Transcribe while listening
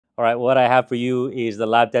All right, what I have for you is the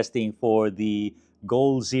lab testing for the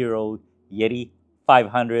Goal Zero Yeti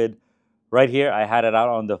 500. Right here, I had it out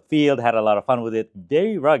on the field, had a lot of fun with it.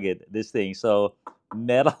 Very rugged, this thing. So,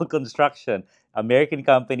 metal construction, American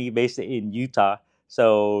company based in Utah.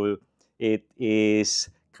 So, it is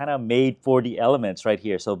kind of made for the elements right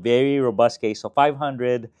here. So, very robust case. So,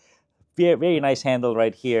 500, very nice handle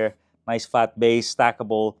right here. Nice flat base,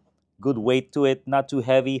 stackable, good weight to it, not too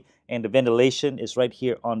heavy. And the ventilation is right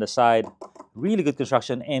here on the side. Really good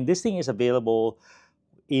construction. And this thing is available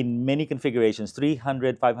in many configurations,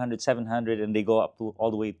 300, 500, 700, and they go up to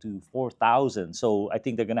all the way to 4,000. So I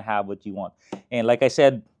think they're going to have what you want. And like I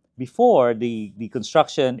said before, the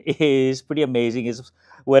construction is pretty amazing. It's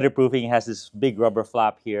weatherproofing. It has this big rubber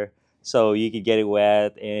flap here, so you can get it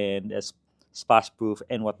wet and it's splash proof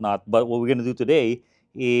and whatnot. But what we're going to do today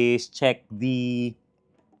is check the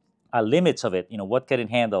limits of it. You know, what can it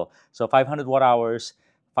handle? So 500 watt hours,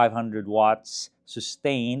 500 watts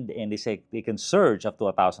sustained, and they say they can surge up to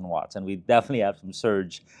 1,000 watts. And we definitely have some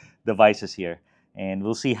surge devices here. And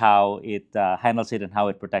we'll see how it handles it and how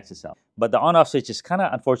it protects itself. But the on-off switch is kind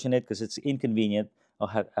of unfortunate because it's inconvenient.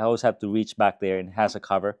 I always have to reach back there, and it has a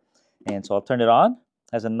cover. And so I'll turn it on.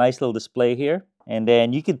 It has a nice little display here. And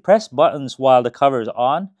then you can press buttons while the cover is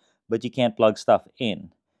on, but you can't plug stuff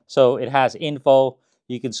in. So it has info.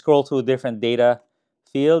 You can scroll through different data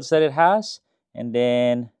fields that it has. And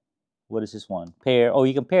then, what is this one? Pair. Oh,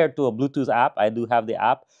 you can pair it to a Bluetooth app. I do have the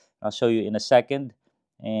app. I'll show you in a second.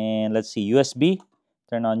 And let's see, USB.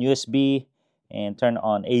 Turn on USB and turn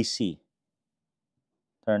on AC.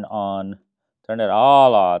 Turn it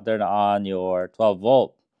all on. Turn on your 12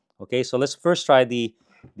 volt. Okay, so let's first try the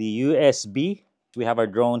USB. We have our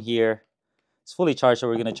drone here. It's fully charged, so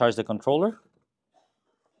we're going to charge the controller.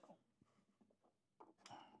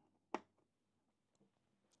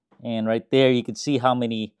 And right there, you can see how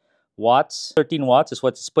many watts. 13 watts is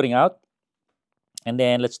what it's putting out. And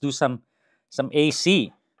then let's do some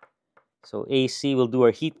AC. So AC, we'll do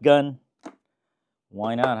our heat gun.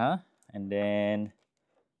 Why not, huh? And then,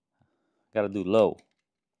 gotta do low.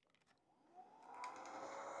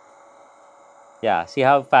 Yeah, see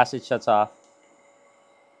how fast it shuts off?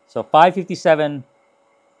 So 557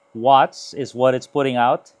 watts is what it's putting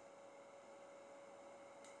out.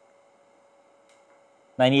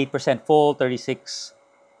 98% full, 36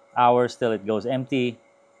 hours till it goes empty.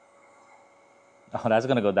 Oh, that's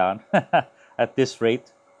going to go down at this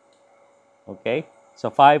rate. Okay,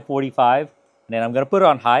 so 545. And then I'm going to put it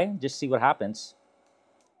on high, just see what happens.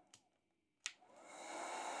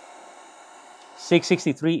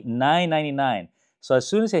 663, 999. So as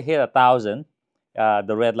soon as it hit 1,000,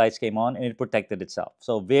 the red lights came on and it protected itself.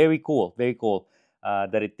 So very cool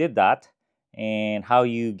that it did that. And how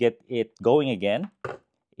you get it going again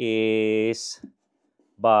is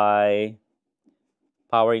by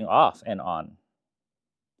powering off and on.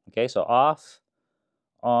 Okay, so off,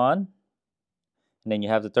 on, and then you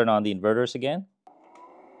have to turn on the inverters again.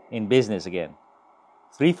 In business again.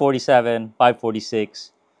 347,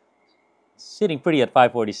 546. Sitting pretty at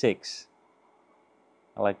 546.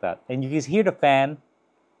 I like that. And you can hear the fan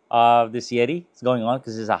of this Yeti. It's going on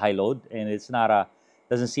because it's a high load, and it's not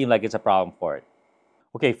doesn't seem like it's a problem for it.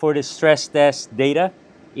 Okay, for the stress test data,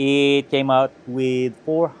 it came out with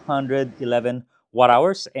 411 watt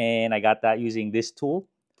hours, and I got that using this tool.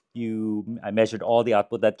 I measured all the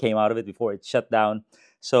output that came out of it before it shut down.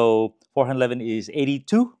 So 411 is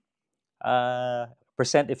 82%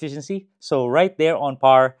 efficiency. So right there on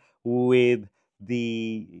par with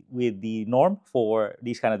the norm for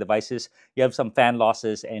these kind of devices. You have some fan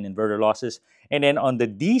losses and inverter losses. And then on the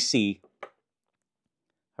DC,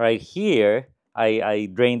 right here, I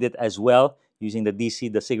drained it as well using the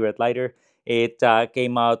DC, the cigarette lighter. It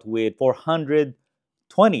came out with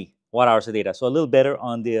 420 watt hours of data. So a little better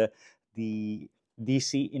on the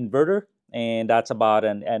DC inverter. And that's about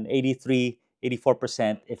an 83,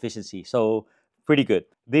 84% efficiency. So pretty good.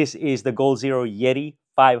 This is the Goal Zero Yeti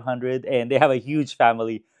 500. And they have a huge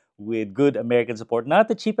family with good American support. Not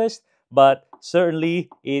the cheapest, but certainly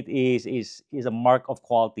it is a mark of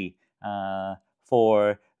quality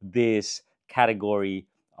for this category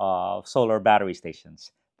of solar battery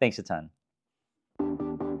stations. Thanks a ton.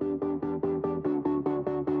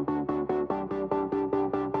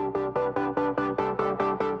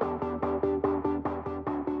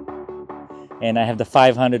 And I have the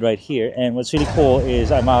 500 right here. And what's really cool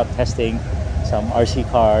is I'm out testing some RC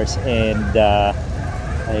cars, and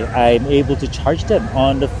I'm able to charge them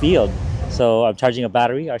on the field. So I'm charging a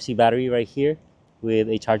battery, RC battery right here with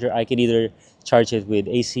a charger. I can either charge it with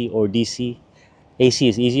AC or DC. AC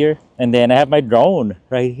is easier. And then I have my drone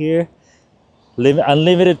right here.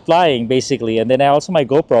 unlimited flying basically. And then I also my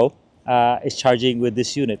GoPro is charging with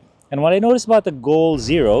this unit. And what I noticed about the Goal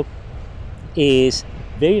Zero is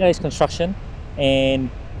very nice construction and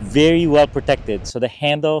very well protected. So the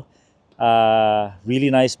handle, really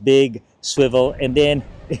nice big swivel, and then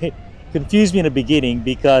it confused me in the beginning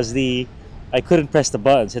because the I couldn't press the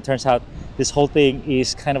buttons. It turns out this whole thing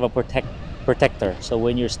is kind of a protector. So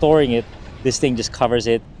when you're storing it, this thing just covers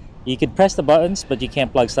it. You can press the buttons, but you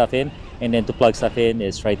can't plug stuff in. And then to plug stuff in,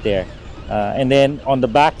 it's right there. And then on the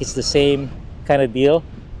back, it's the same kind of deal.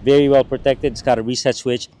 Very well protected. It's got a reset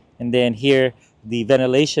switch. And then here, the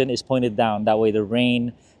ventilation is pointed down. That way, the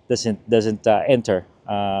rain doesn't enter.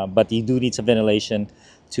 But you do need some ventilation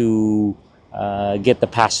to get the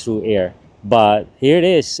pass-through air. But here it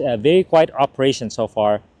is, a very quiet operation so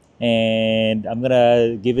far, and I'm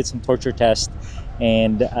gonna give it some torture test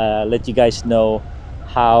and let you guys know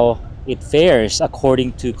how it fares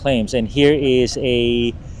according to claims. And here is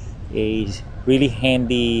a really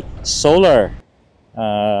handy solar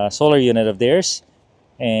unit of theirs,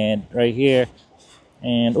 and right here,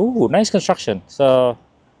 and oh, nice construction. So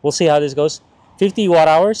we'll see how this goes. 50 watt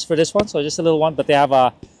hours for this one, so just a little one, but they have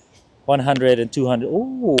a 100 and 200.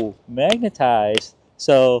 Oh, magnetized.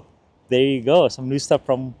 So there you go, some new stuff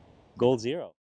from Goal Zero.